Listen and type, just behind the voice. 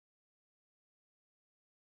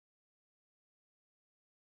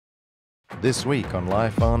This week on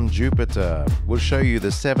Life on Jupiter, we'll show you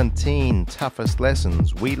the 17 toughest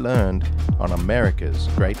lessons we learned on America's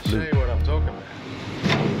Great Loop. Show you what I'm talking about.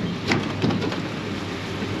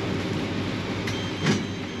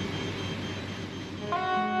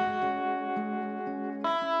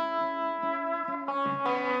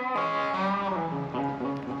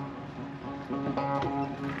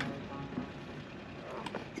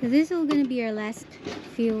 So this is all going to be our last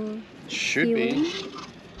fuel. Should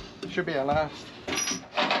be our last.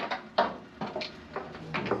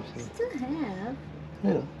 Still have.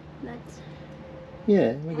 Yeah. That's.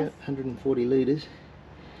 Yeah, we got 140 litres.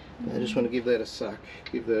 I just want to give that a suck.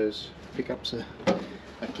 Give those pickups a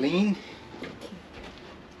clean.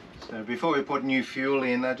 So before we put new fuel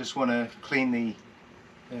in, I just want to clean the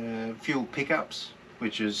fuel pickups,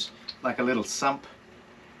 which is like a little sump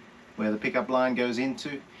where the pickup line goes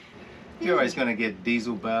into. You're always going to get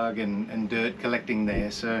diesel bug and dirt collecting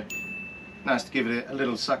there, so nice to give it a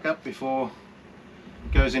little suck up before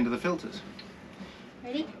it goes into the filters.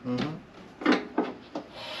 Ready?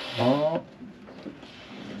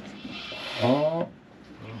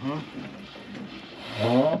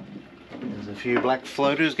 There's a few black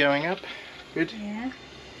floaters going up. Good. Yeah.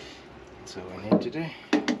 That's all we need to do.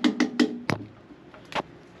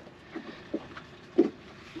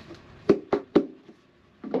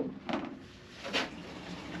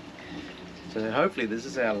 So hopefully this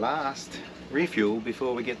is our last refuel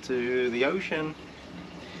before we get to the ocean.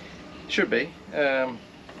 Should be.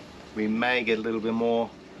 We may get a little bit more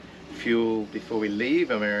fuel before we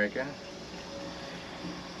leave America.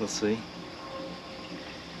 We'll see.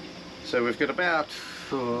 So we've got about,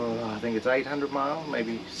 I think it's 800 mile,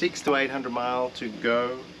 maybe 600 to 800 mile to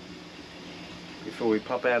go before we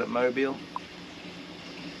pop out at Mobile.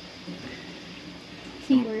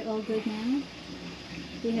 See, we're all good now.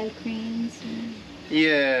 We have cranes. And...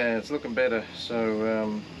 Yeah, it's looking better.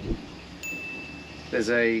 So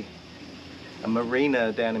there's a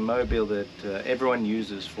marina down in Mobile that everyone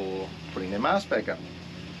uses for putting their mast back up.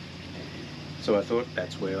 So I thought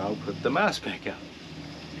that's where I'll put the mast back up.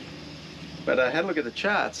 But I had a look at the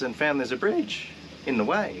charts and found there's a bridge in the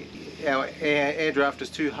way. Our air draft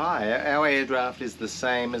is too high. Our air draft is the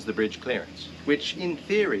same as the bridge clearance, which in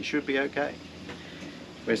theory should be okay.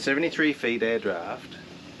 We're 73 feet air draft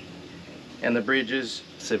and the bridge is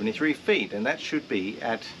 73 feet, and that should be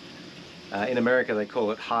at, in America they call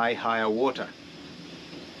it higher water,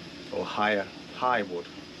 or high water.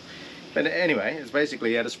 But anyway, it's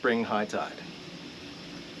basically at a spring high tide.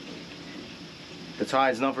 The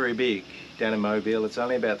tide's not very big down in Mobile, it's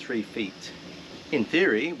only about 3 feet. In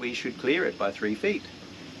theory, we should clear it by 3 feet.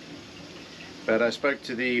 But I spoke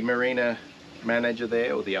to the marina manager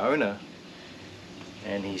there, or the owner,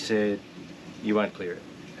 and he said, you won't clear it.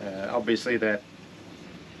 Obviously that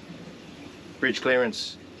bridge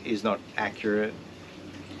clearance is not accurate.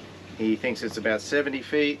 He thinks it's about 70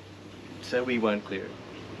 feet, so we won't clear it.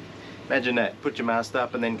 Imagine that, put your mast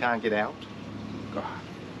up and then can't get out. God.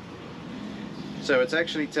 So it's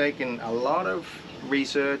actually taken a lot of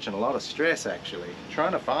research and a lot of stress actually,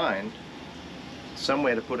 trying to find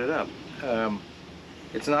somewhere to put it up.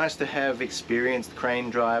 It's nice to have experienced crane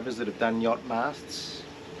drivers that have done yacht masts.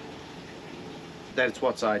 That's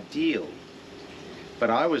what's ideal. But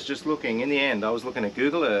I was just looking, in the end, I was looking at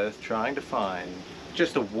Google Earth trying to find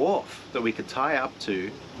just a wharf that we could tie up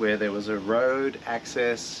to where there was a road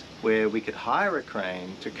access where we could hire a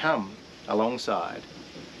crane to come alongside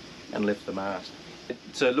and lift the mast.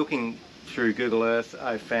 So looking through Google Earth,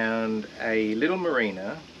 I found a little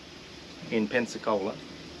marina in Pensacola,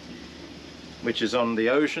 which is on the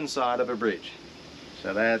ocean side of a bridge.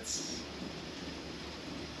 So that's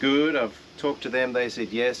good. I've talked to them, they said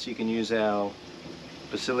yes, you can use our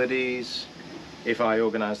facilities if I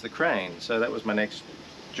organize the crane. So that was my next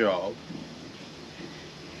job.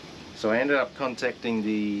 So I ended up contacting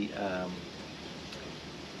the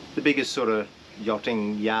biggest sort of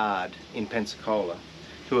yachting yard in Pensacola,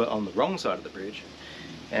 who are on the wrong side of the bridge,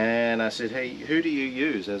 and I said, hey, who do you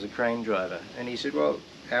use as a crane driver? And he said, well,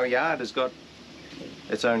 our yard has got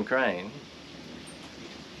its own crane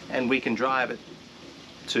and we can drive it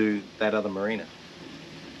to that other marina.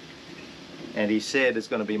 And he said it's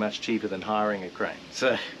going to be much cheaper than hiring a crane.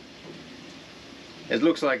 So it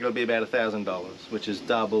looks like it'll be about $1,000, which is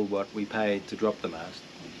double what we paid to drop the mast.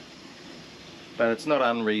 But it's not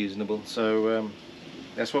unreasonable, so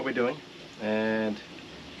that's what we're doing. And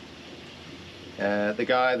the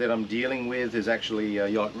guy that I'm dealing with is actually a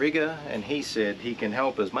yacht rigger, and he said he can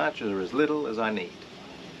help as much or as little as I need.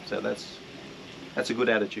 So that's a good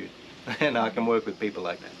attitude, and I can work with people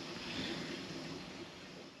like that.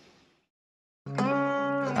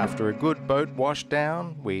 After a good boat wash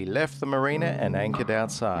down, we left the marina and anchored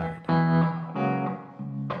outside.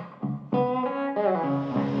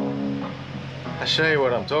 I'll show you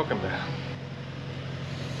what I'm talking about.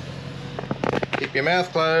 Keep your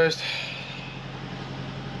mouth closed.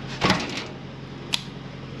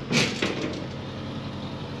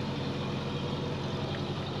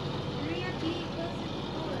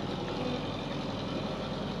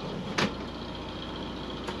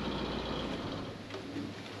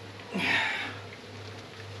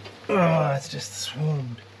 Oh, it's just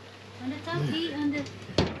swarmed. On the top, on the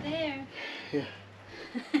there. Yeah.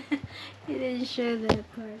 You didn't show that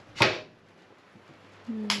part.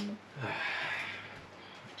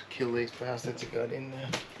 To kill these bastards that got in there.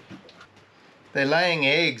 They're laying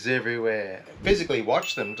eggs everywhere. Physically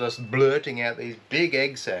watch them just blurting out these big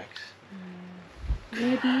egg sacs.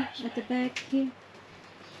 Maybe at the back here.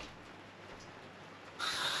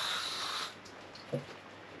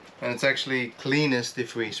 And it's actually cleanest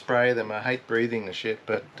if we spray them. I hate breathing the shit,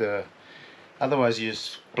 but otherwise you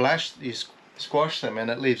squash them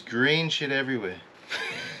and it leaves green shit everywhere.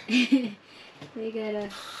 They got a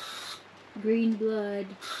green blood.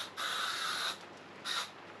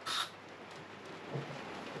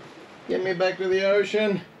 Get me back to the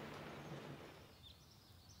ocean.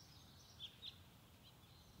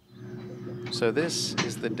 So this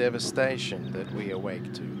is the devastation that we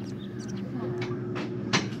awake to.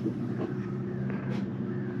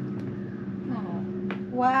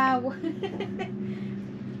 Wow. Oh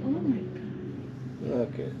my god.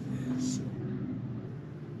 Look at this.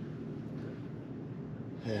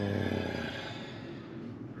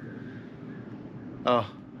 Oh,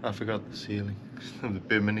 I forgot the ceiling of the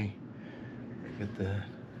bimini. Look at that.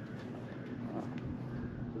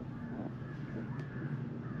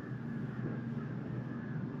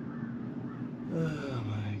 Oh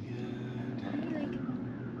my god.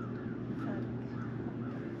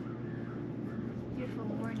 Beautiful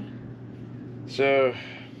morning. So,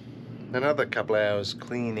 another couple hours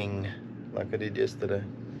cleaning like I did yesterday.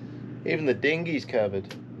 Even the dinghy's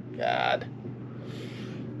covered. God.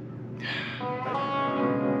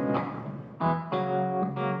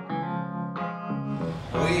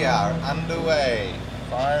 We are underway.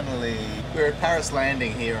 Finally. We're at Paris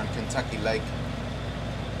Landing here on Kentucky Lake.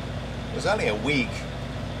 It was only a week,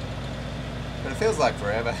 but it feels like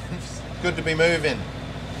forever. It's good to be moving.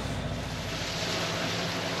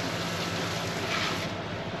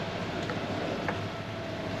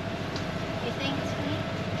 You think it's clean?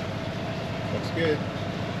 Looks good.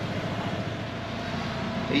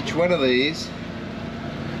 Each one of these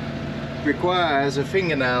requires a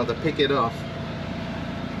fingernail to pick it off.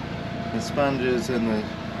 The sponges and the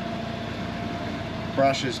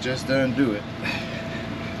brushes just don't do it.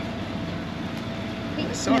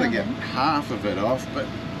 I sort of get half of it off, but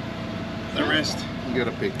the rest you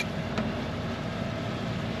gotta pick.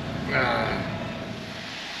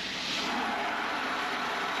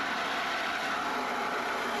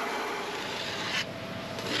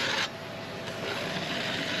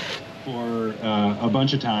 For a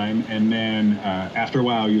bunch of time, and then after a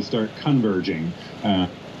while you start converging.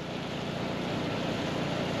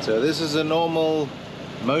 So this is a normal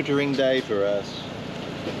motoring day for us.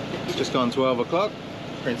 It's just gone 12 o'clock.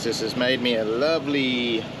 Princess has made me a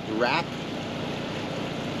lovely wrap.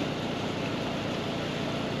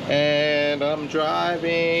 And I'm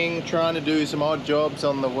driving, trying to do some odd jobs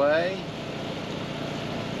on the way.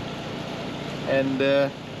 And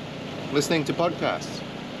listening to podcasts.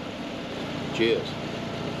 Cheers.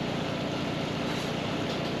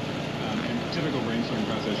 And typical brainstorming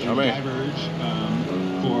process, you All right. diverge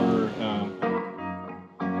for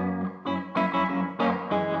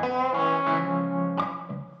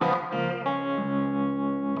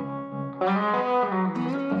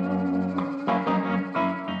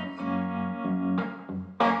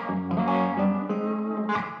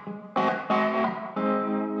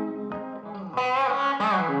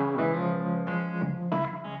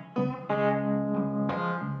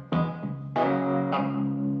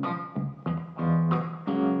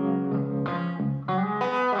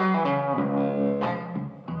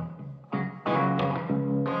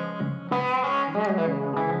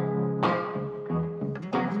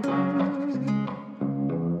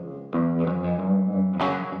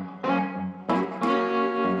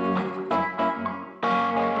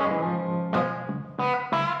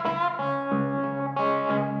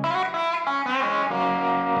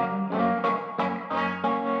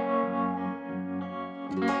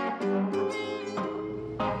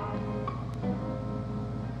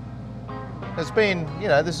It's been, you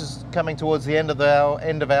know, this is coming towards the end of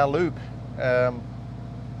our loop.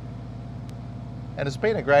 And it's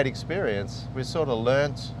been a great experience. We sort of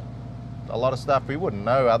learnt a lot of stuff we wouldn't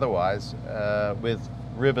know otherwise with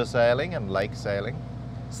river sailing and lake sailing.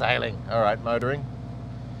 Sailing, all right, motoring.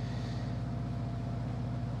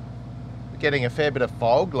 Getting a fair bit of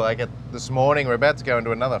fog, like this morning. We're about to go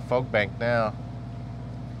into another fog bank now.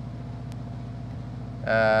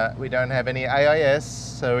 We don't have any AIS,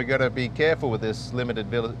 so we've got to be careful with this limited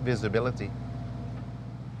visibility.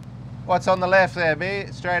 What's on the left there, B?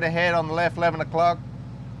 Straight ahead on the left, 11 o'clock.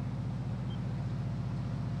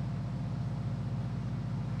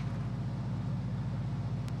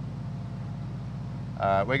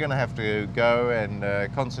 We're going to have to go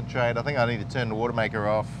and concentrate. I think I need to turn the water maker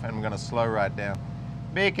off, and we're going to slow right down.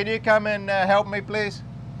 B, can you come and help me, please?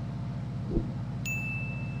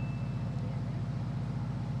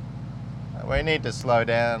 We need to slow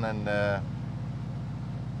down and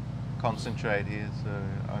concentrate here, so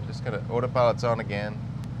I'm just going to, autopilot's on again.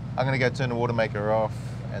 I'm going to go turn the water maker off,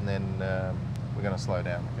 and then we're going to slow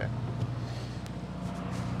down, okay?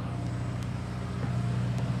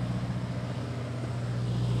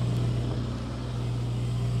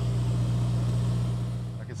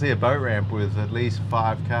 I can see a boat ramp with at least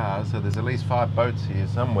 5 cars, so there's at least 5 boats here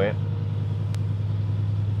somewhere.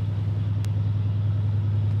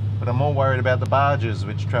 But I'm more worried about the barges,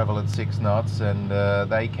 which travel at 6 knots, and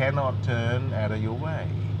they cannot turn out of your way.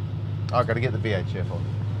 Oh, I've got to get the VHF on.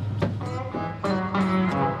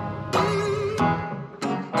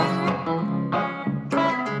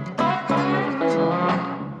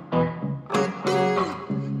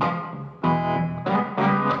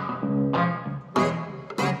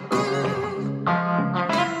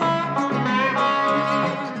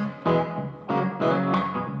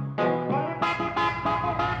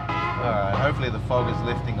 Hopefully the fog is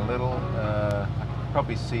lifting a little. I can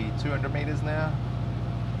probably see 200 meters now.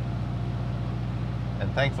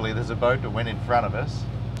 And thankfully there's a boat that went in front of us,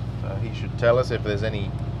 so he should tell us if there's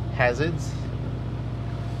any hazards.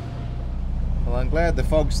 Well, I'm glad the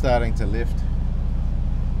fog's starting to lift.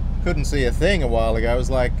 Couldn't see a thing a while ago. It was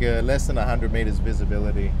like less than 100 meters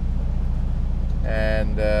visibility.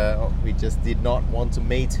 And we just did not want to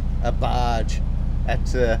meet a barge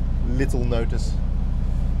at little notice.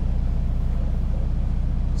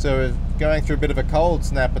 So we're going through a bit of a cold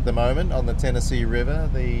snap at the moment on the Tennessee River.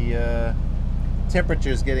 The temperature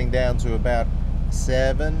is getting down to about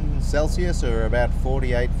 7 Celsius or about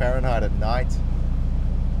 48 Fahrenheit at night.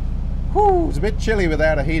 Whew, it's a bit chilly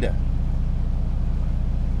without a heater.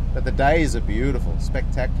 But the days are beautiful,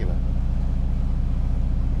 spectacular.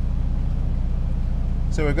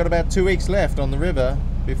 So we've got about 2 weeks left on the river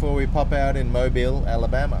before we pop out in Mobile,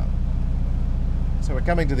 Alabama. So we're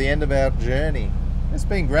coming to the end of our journey. It's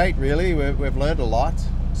been great, really. We've learned a lot,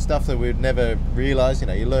 stuff that we'd never realised. You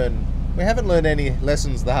know, you learn. We haven't learned any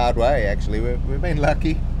lessons the hard way. Actually, we've been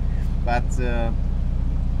lucky, but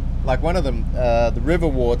like one of them, the river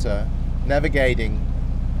water, navigating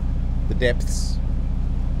the depths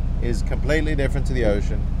is completely different to the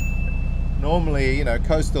ocean. Normally, you know,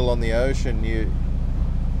 coastal on the ocean,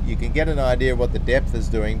 you can get an idea of what the depth is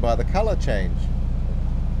doing by the colour change.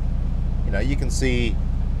 You know, you can see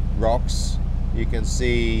rocks. You can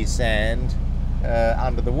see sand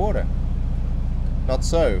under the water. Not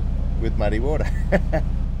so with muddy water.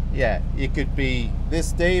 Yeah, it could be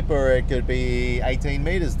this deep or it could be 18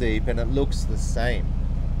 meters deep and it looks the same.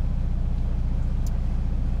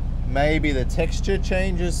 Maybe the texture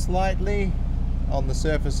changes slightly on the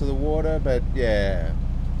surface of the water, but yeah,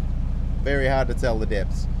 very hard to tell the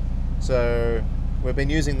depths. So we've been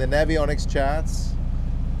using the Navionics charts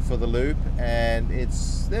for the loop, and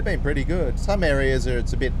they've been pretty good. Some areas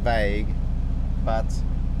it's a bit vague, but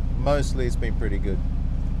mostly it's been pretty good.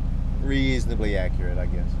 Reasonably accurate, I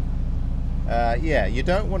guess. Yeah, you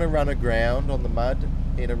don't want to run aground on the mud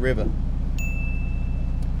in a river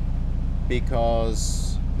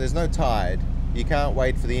because there's no tide. You can't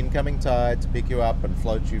wait for the incoming tide to pick you up and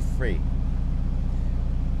float you free.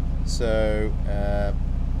 So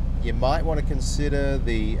you might want to consider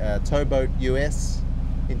the Towboat US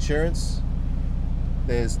insurance.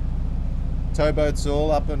 There's towboats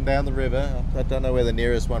all up and down the river. I don't know where the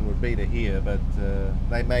nearest one would be to here, but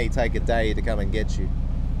they may take a day to come and get you.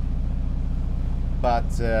 But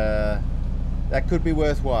that could be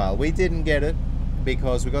worthwhile. We didn't get it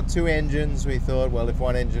because we got 2 engines. We thought, well, if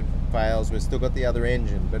one engine fails, we've still got the other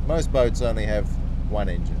engine. But most boats only have 1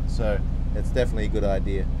 engine, so it's definitely a good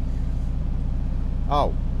idea.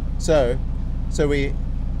 Oh, so we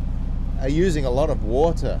are using a lot of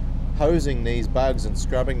water, hosing these bugs and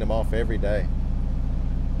scrubbing them off every day.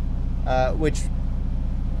 Which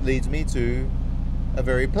leads me to a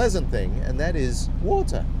very pleasant thing, and that is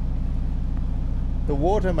water. the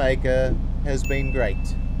water maker has been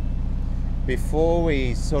great. Before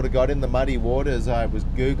we sort of got in the muddy waters, I was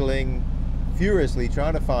Googling furiously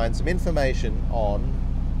trying to find some information on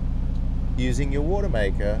using your water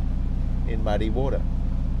maker in muddy water.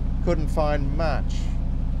 Couldn't find much.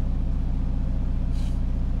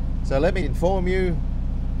 So let me inform you,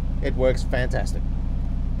 it works fantastic.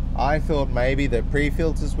 I thought maybe the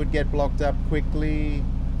pre-filters would get blocked up quickly,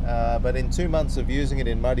 but in 2 months of using it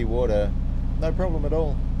in muddy water, no problem at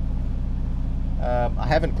all. I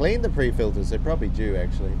haven't cleaned the pre-filters, they're probably due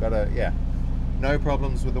actually, but yeah, no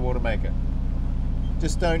problems with the water maker.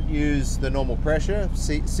 Just don't use the normal pressure.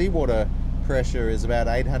 Seawater pressure is about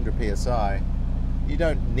 800 psi. You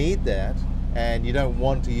don't need that, and you don't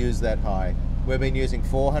want to use that high. We've been using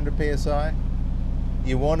 400 psi.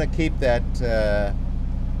 You want to keep that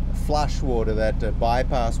flush water, that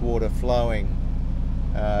bypass water flowing.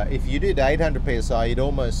 If you did 800 psi, you'd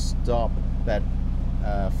almost stop that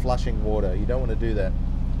flushing water. You don't want to do that.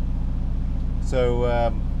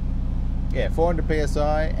 So yeah, 400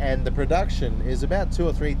 psi, and the production is about 2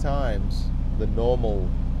 or 3 times the normal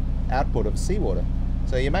output of seawater.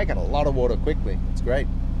 So you're making a lot of water quickly. It's great.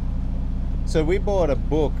 So we bought a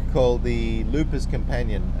book called the Looper's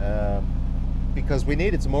Companion because we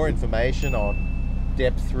needed some more information on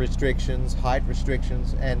depth restrictions, height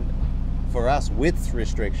restrictions, and for us, width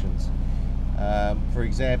restrictions. For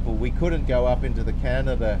example, we couldn't go up into the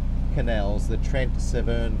Canada canals, the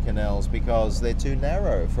Trent-Severn canals, because they're too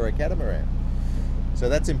narrow for a catamaran. So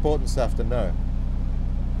that's important stuff to know.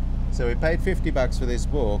 So we paid $50 for this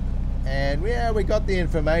book, and yeah, we got the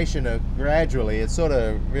information gradually. It's sort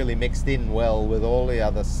of really mixed in well with all the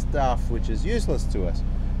other stuff, which is useless to us.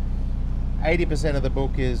 80% of the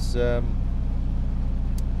book is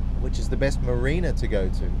which is the best marina to go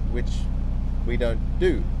to, which we don't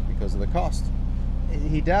do because of the cost.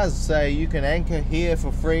 He does say you can anchor here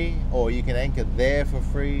for free, or you can anchor there for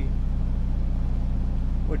free,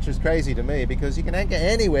 which is crazy to me because you can anchor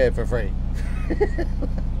anywhere for free.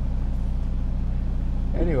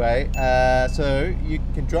 Anyway, so you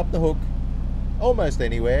can drop the hook almost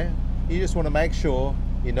anywhere. You just want to make sure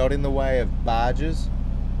you're not in the way of barges.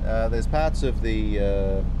 There's parts of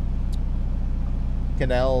the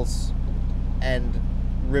canals and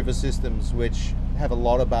river systems which have a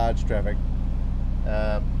lot of barge traffic.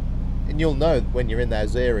 And you'll know when you're in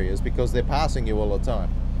those areas because they're passing you all the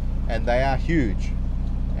time, and they are huge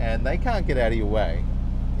and they can't get out of your way.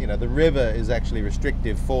 You know, the river is actually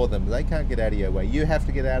restrictive for them. They can't get out of your way. You have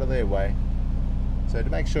to get out of their way. So to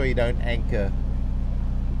make sure you don't anchor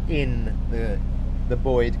in the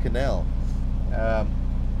buoyed canal.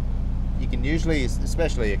 You can usually,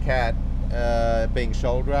 especially a cat being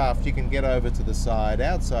shoal draft, you can get over to the side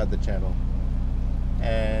outside the channel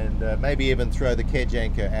and maybe even throw the kedge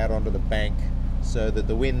anchor out onto the bank so that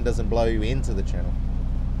the wind doesn't blow you into the channel.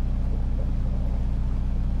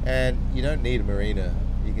 And you don't need a marina.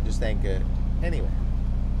 You can just anchor anywhere.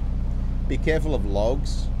 Be careful of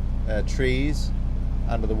logs, trees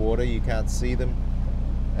under the water. You can't see them.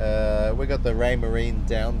 We got the Raymarine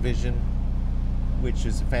Down Vision, which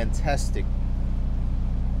is fantastic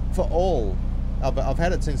for all. I've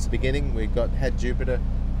had it since the beginning. We had Jupiter,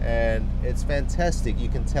 and it's fantastic. You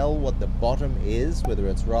can tell what the bottom is, whether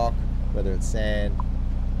it's rock, whether it's sand,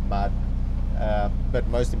 mud, but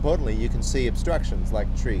most importantly, you can see obstructions like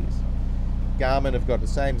trees. Garmin have got the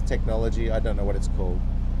same technology. I don't know what it's called,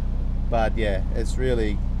 but yeah, it's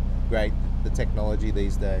really great, the technology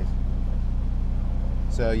these days.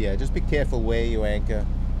 So yeah, just be careful where you anchor.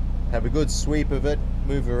 Have a good sweep of it,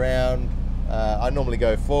 move around. I normally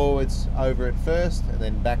go forwards over it first and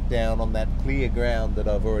then back down on that clear ground that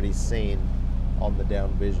I've already seen on the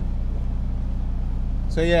down vision.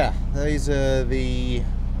 So yeah, these are the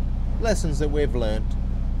lessons that we've learnt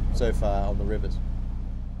so far on the rivers.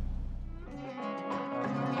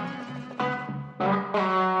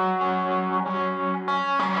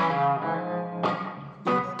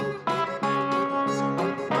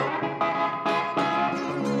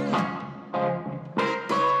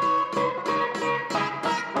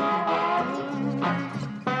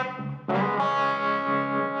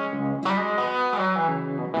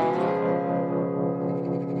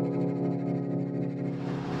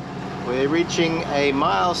 We're reaching a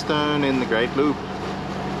milestone in the Great Loop.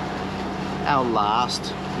 Our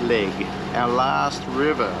last leg, our last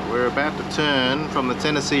river. We're about to turn from the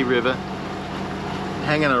Tennessee River,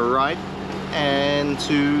 hanging a right, and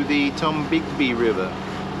to the Tombigbee River.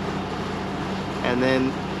 And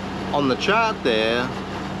then on the chart there,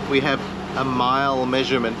 we have a mile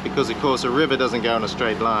measurement because of course a river doesn't go in a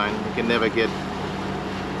straight line. You can never get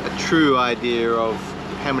a true idea of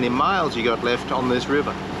how many miles you got left on this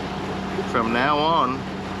river. From now on,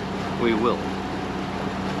 we will.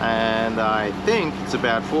 And I think it's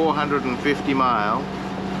about 450 miles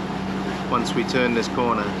once we turn this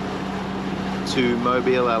corner to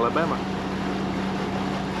Mobile, Alabama.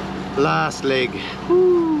 Last leg.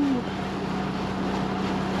 Woo.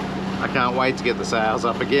 I can't wait to get the sails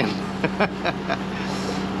up again.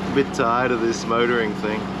 A bit tired of this motoring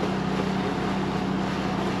thing.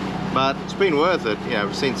 But it's been worth it. You know,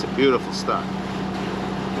 we've seen some beautiful stuff.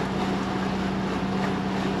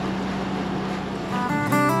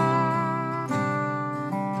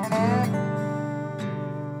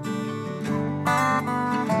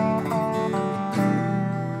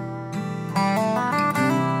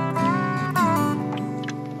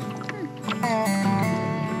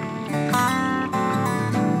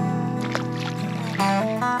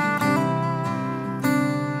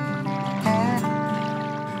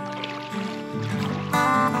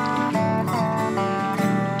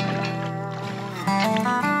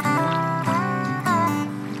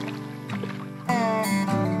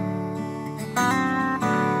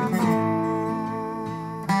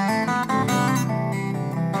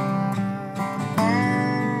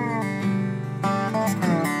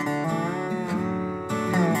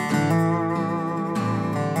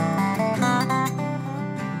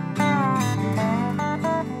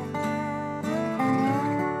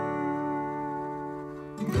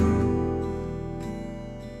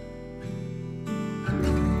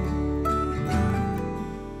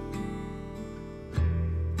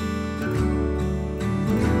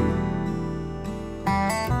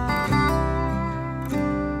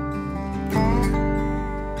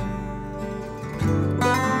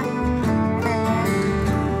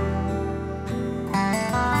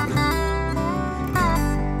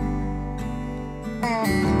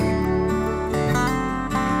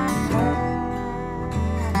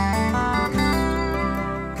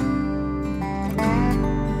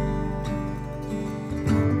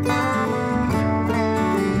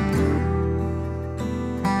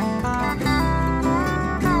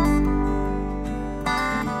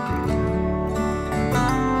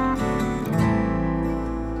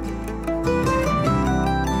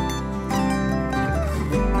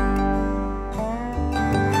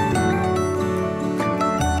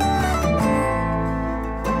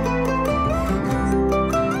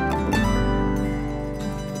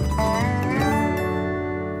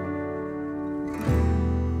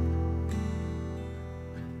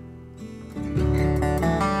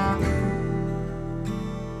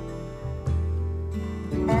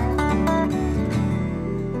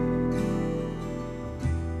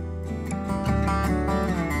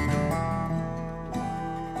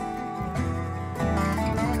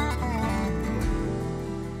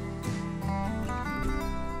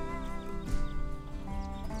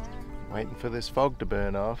 Waiting for this fog to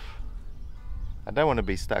burn off. I don't want to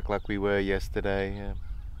be stuck like we were yesterday.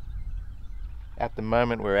 At the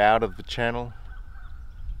moment we're out of the channel,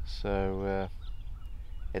 so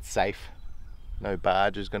it's safe. No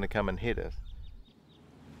barge is going to come and hit us.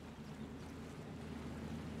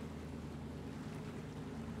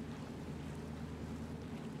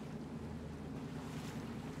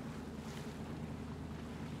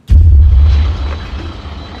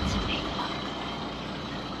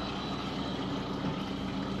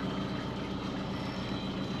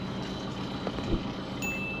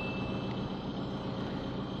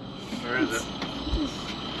 Where is it?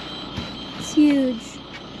 It's huge.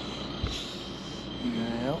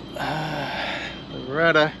 Well, the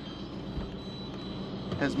rudder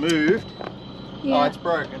has moved. Yeah. Oh, it's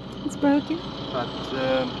broken. It's broken. But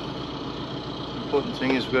the important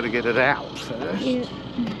thing is we've got to get it out first. Yeah.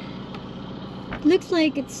 Looks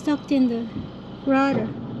like it's stuck in the rudder.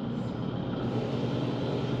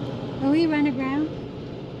 Are we run aground?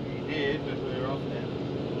 We did, but we're off now.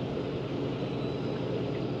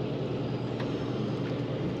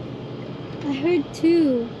 I heard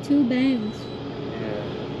two bangs. Yeah.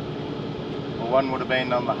 Well, one would have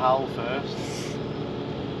been on the hull first.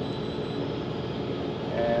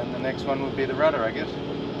 And the next one would be the rudder, I guess.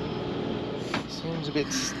 Seems a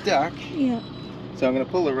bit stuck. Yeah. So I'm going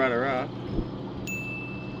to pull the rudder up.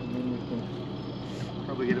 And then we can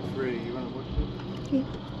probably get it free. You want to watch this? Yeah.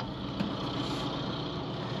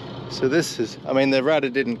 So this is, I mean, the rudder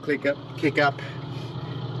didn't kick up.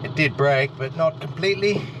 It did break, but not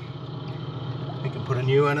completely. We can put a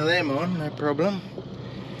new one of them on, no problem.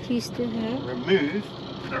 Do you still have? Remove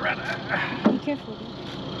the rudder. Be careful.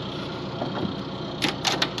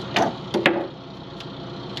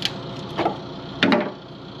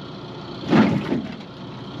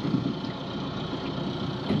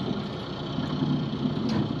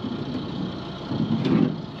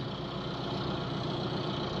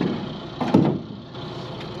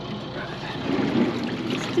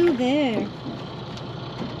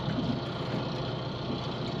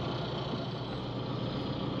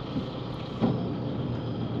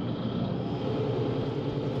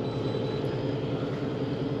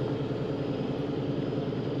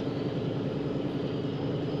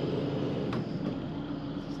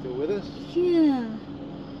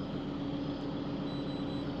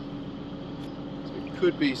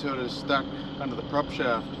 could be sort of stuck under the prop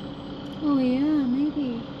shaft. Oh yeah,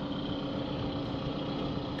 maybe.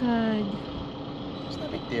 God. It's no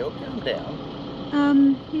big deal. Calm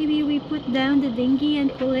down. Maybe we put down the dinghy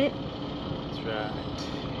and pull it. That's right.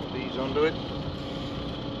 These onto it.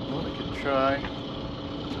 Well, we could try.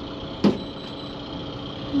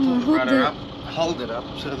 Oh, I hope Rudder the up, hold it up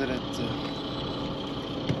so that it.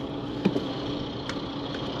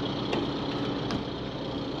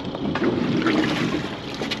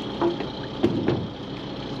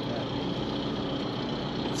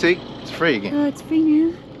 See, it's free again. Oh, it's free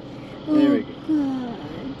now. Oh, There we go. God.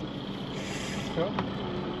 Sure.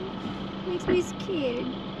 Makes me scared.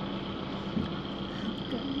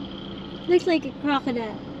 God. Looks like a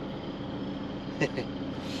crocodile.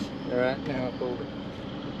 Alright, now I'll hold it.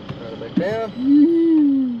 Run it back down.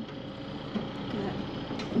 God.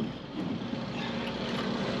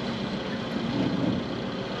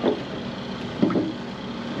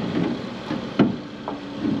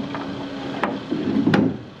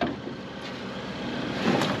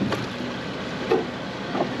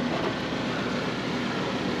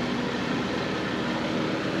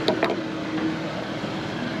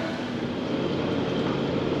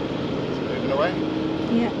 Moving away.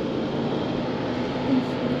 Yeah.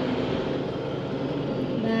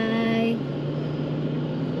 Bye.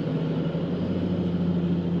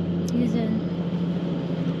 He's in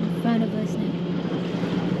front of us now.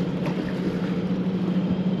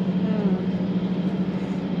 Oh.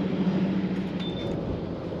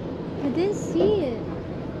 I didn't see it.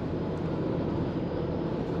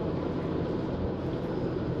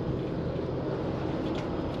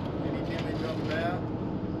 Any damage on the bow?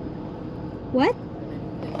 What?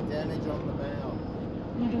 Any damage on the bow?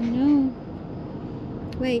 I don't know.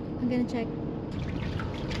 Wait, I'm gonna check.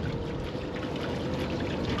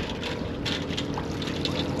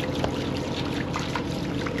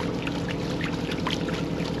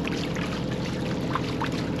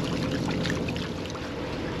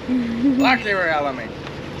 Lucky we're element.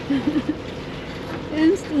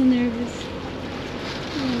 I'm still nervous.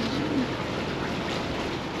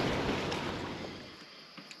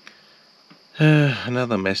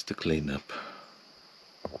 Another mess to clean up.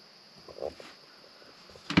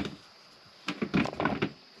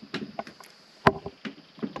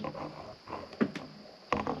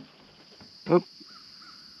 Oh, a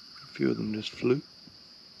few of them just flew.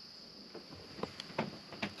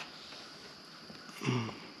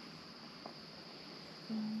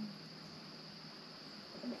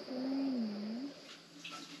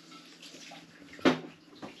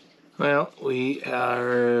 Well, we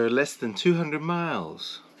are less than 200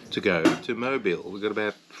 miles to go to Mobile. We've got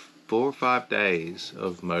about 4 or 5 days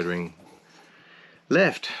of motoring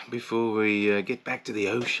left before we get back to the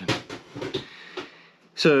ocean.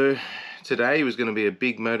 So today was going to be a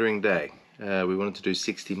big motoring day. We wanted to do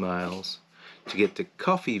 60 miles to get to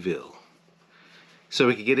Coffeeville so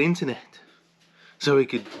we could get internet, so we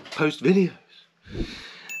could post videos.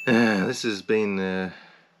 This has been a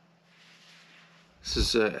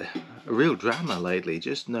real drama lately,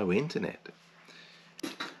 just no internet.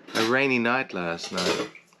 A rainy night last night.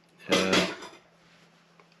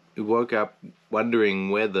 We woke up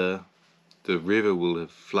wondering whether the river will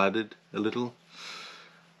have flooded a little.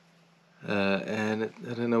 And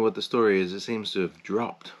I don't know what the story is, it seems to have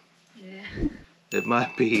dropped. Yeah. It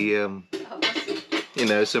might be, you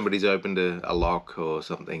know, somebody's opened a lock or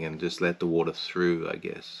something and just let the water through, I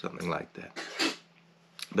guess, something like that.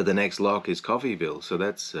 But the next lock is Coffeeville, so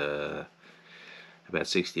that's about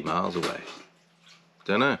 60 miles away.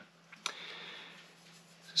 Don't know.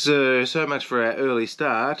 So much for our early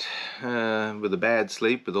start, with a bad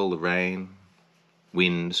sleep, with all the rain,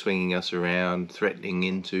 wind swinging us around, threatening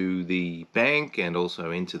into the bank and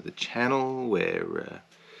also into the channel where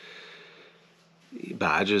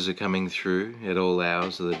barges are coming through at all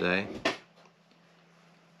hours of the day.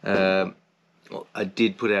 I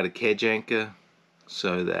did put out a kedge anchor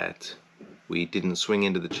so that we didn't swing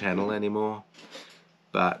into the channel anymore,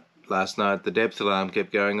 but last night the depth alarm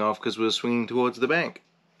kept going off because we were swinging towards the bank.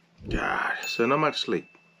 God, so not much sleep.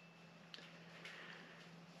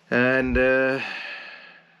 And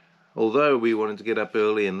although we wanted to get up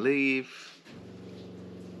early and leave,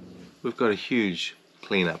 we've got a huge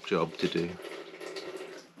cleanup job to do.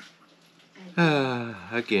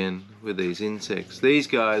 Again, with these insects. These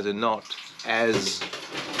guys are not as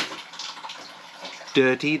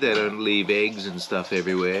dirty, they don't leave eggs and stuff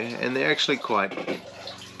everywhere, and they're actually quite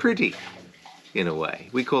pretty in a way.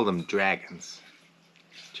 We call them dragons.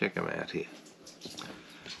 Check them out here.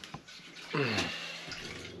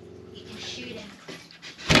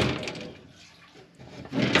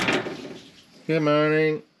 Good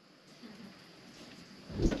morning.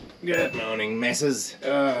 Good morning, messes.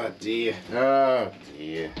 Oh dear. Oh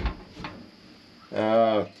dear.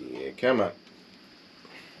 Oh dear. Come on.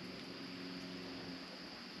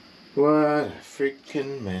 What a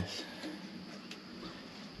freaking mess.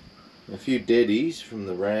 A few deadies from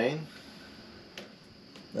the rain.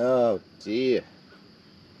 Oh dear.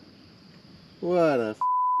 What a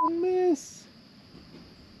f***ing mess.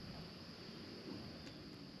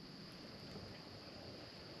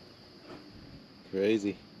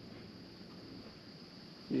 Crazy.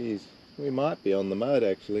 Jeez, we might be on the mud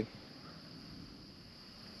actually.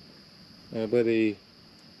 Our bloody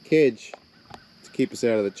kedge to keep us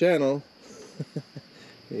out of the channel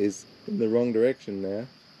is in the wrong direction now.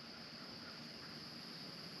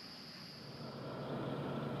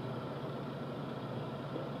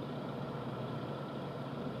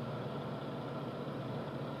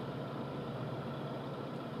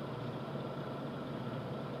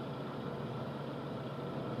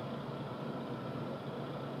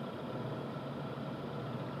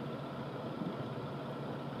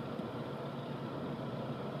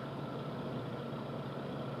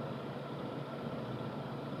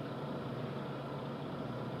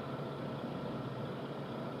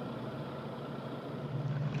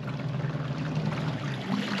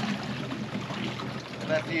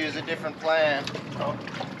 We'll have to use a different plan.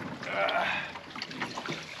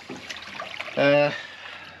 The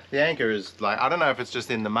anchor is like, I don't know if it's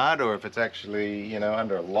just in the mud or if it's actually, you know,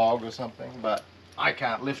 under a log or something, but I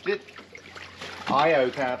can't lift it. Io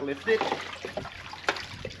can't lift it.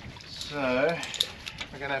 So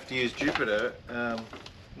we're gonna have to use Jupiter.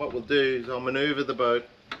 What we'll do is I'll maneuver the boat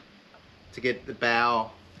to get the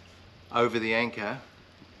bow over the anchor.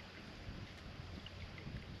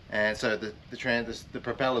 And so the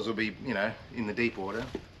propellers will be, you know, in the deep water.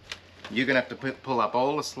 You're gonna have to pull up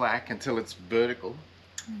all the slack until it's vertical,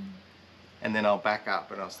 and then I'll back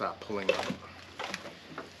up and I'll start pulling up.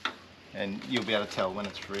 And you'll be able to tell when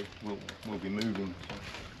it's free. We'll be moving.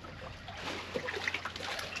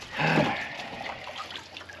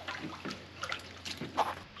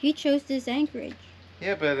 You chose this anchorage.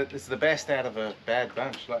 Yeah, but it's the best out of a bad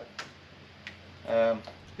bunch. Like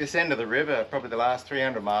this end of the river, probably the last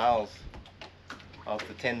 300 miles of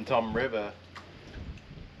the 10 Tom River,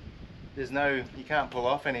 you can't pull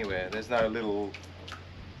off anywhere. There's no little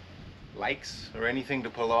lakes or anything to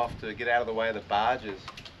pull off to get out of the way of the barges.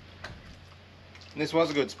 And this was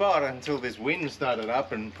a good spot until this wind started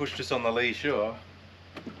up and pushed us on the lee shore.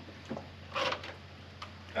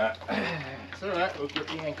 It's alright, we'll put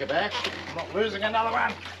the anchor back. I'm not losing another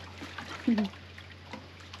one.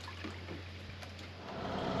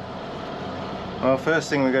 Well, first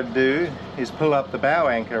thing we've got to do is pull up the bow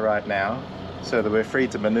anchor right now so that we're free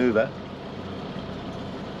to maneuver.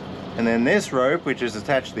 And then this rope, which is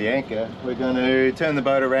attached to the anchor, we're going to turn the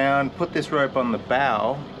boat around, put this rope on the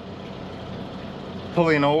bow, pull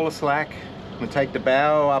in all the slack, and take the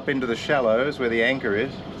bow up into the shallows where the anchor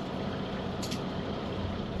is.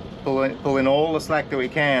 Pull in all the slack that we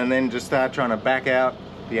can, and then just start trying to back out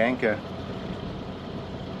the anchor.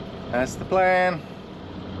 That's the plan.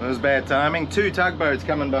 It was bad timing. 2 tugboats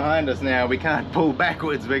coming behind us now. We can't pull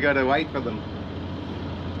backwards. We got to wait for them.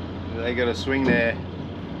 They got to swing their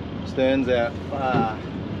sterns out far.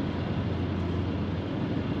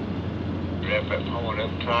 Grab that horn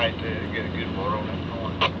up tight to get a good water on that horn.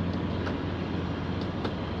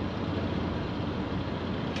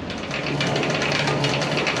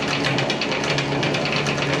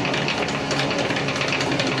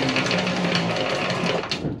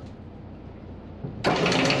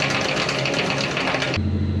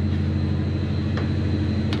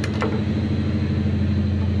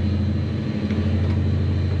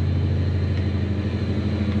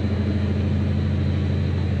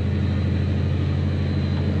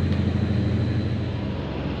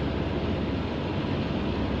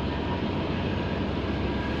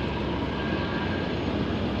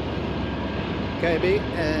 Okay, B.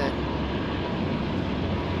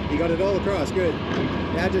 You got it all across, good.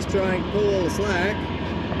 Now just try and pull all the slack.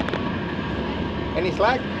 Any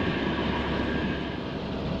slack?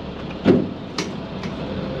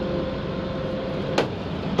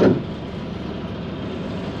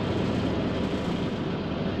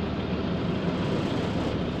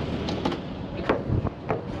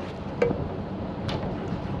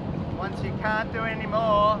 Once you can't do any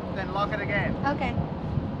more, then lock it again. Okay.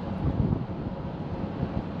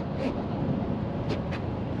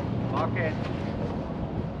 Lock it.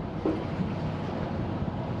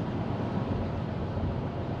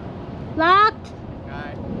 Locked.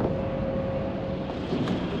 Okay.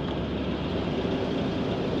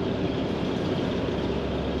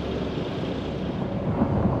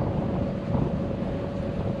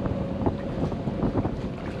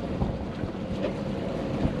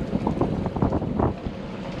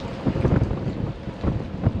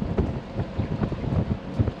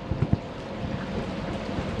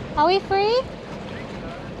 Are we free?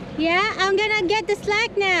 Yeah, I'm gonna get the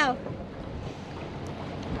slack now.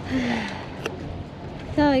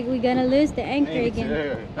 So we're gonna lose the anchor Me again.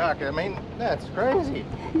 too. Fuck, I mean, that's crazy.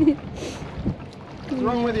 What's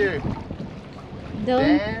wrong with you?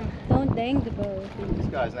 Dan? Don't dang the boat. This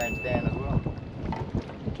guy's name's Dan as well.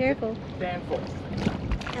 Be careful. Dan Forth.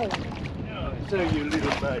 Oh. Oh, so you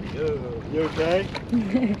little buddy. Oh, you okay?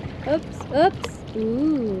 Oops, oops.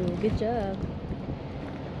 Ooh, good job.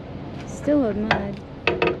 Still on mud.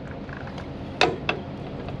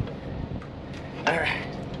 Alright.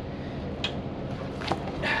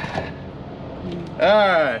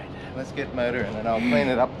 Alright, let's get motoring and I'll clean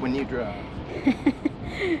it up when you drive.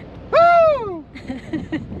 Woo!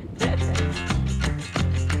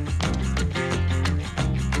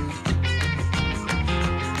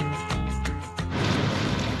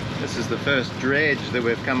 This is the first dredge that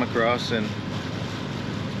we've come across in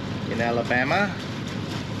Alabama.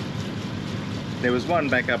 There was one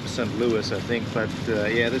back up St. Louis, I think, but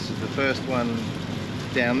yeah, this is the first one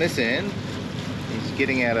down this end. He's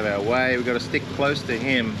getting out of our way. We've got to stick close to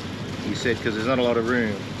him, he said, because there's not a lot of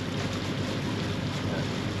room.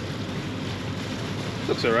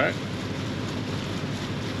 Looks alright.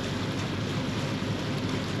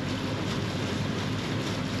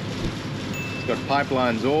 It's got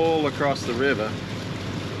pipelines all across the river.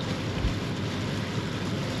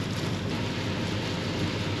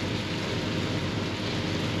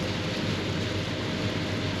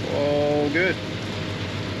 All good.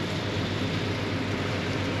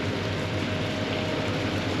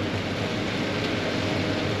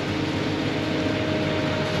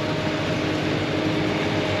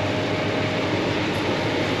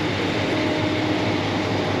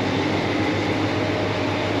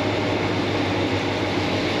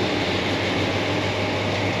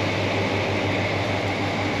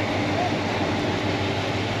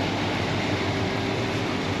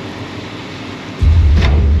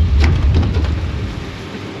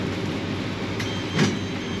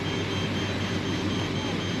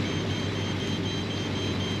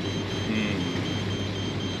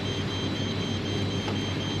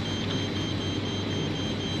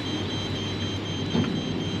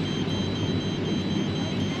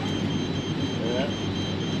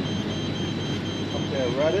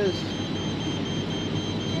 Rudders.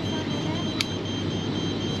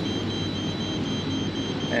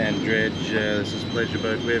 And dredge, this is pleasure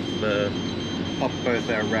boat. We've popped both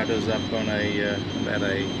our rudders up on about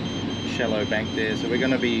a shallow bank there, so we're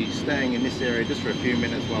going to be staying in this area just for a few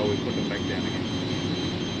minutes while we put them back down again.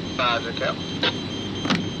 Bugger, Cap.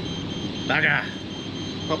 Bugger!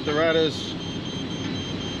 Pop the rudders.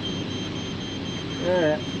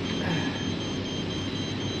 Yeah.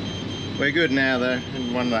 We're good now though,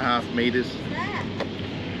 in 1.5 meters. What's that?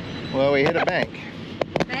 Well, we hit a bank.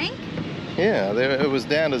 Bank? Yeah, there, it was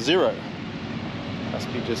down to 0.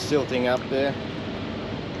 Must be just silting up there.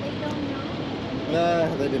 They don't know.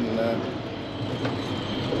 No, they didn't know.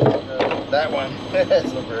 That one,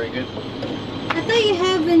 that's not very good. I thought you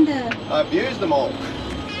have in the... I've used them all.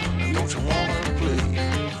 Don't you wanna play?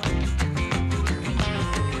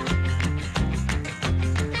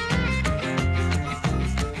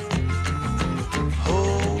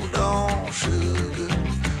 Hold on, sugar,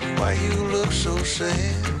 why you look so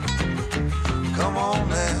sad? Come on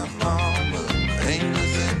now, mama, ain't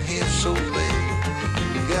nothing here so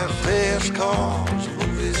bad. You got fast cars,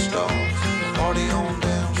 movie stars, party on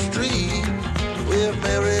down the street with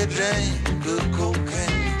Mary Jane, good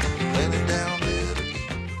cocaine, plenty down there to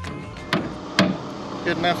eat.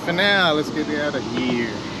 Good enough for now, let's get out of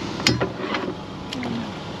here.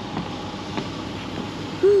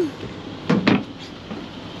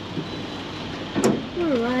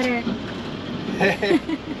 Poor water.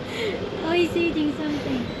 Oh, he's eating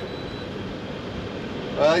something.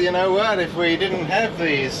 Well, you know what, if we didn't have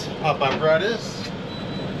these pop-up rudders,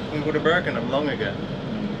 we would have broken them long ago.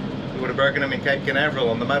 We would have broken them in Cape Canaveral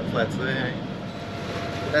on the mud flats there.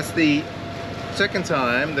 That's the second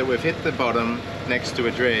time that we've hit the bottom next to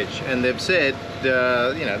a dredge, and they've said,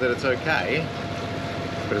 you know, that it's okay,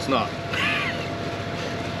 but it's not.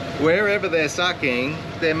 Wherever they're sucking,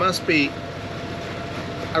 there must be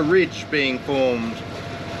a ridge being formed.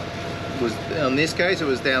 In this case, it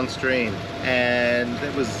was downstream, and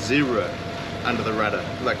it was 0 under the rudder,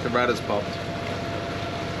 like the rudder's popped.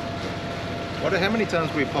 How many times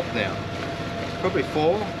have we popped now? Probably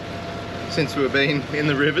 4 since we've been in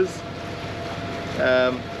the rivers.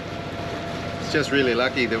 It's just really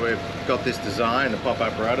lucky that we've got this design, a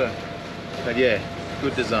pop-up rudder. But yeah,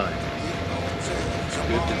 good design.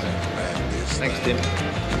 Good design. Thanks, Tim.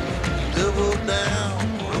 Double down.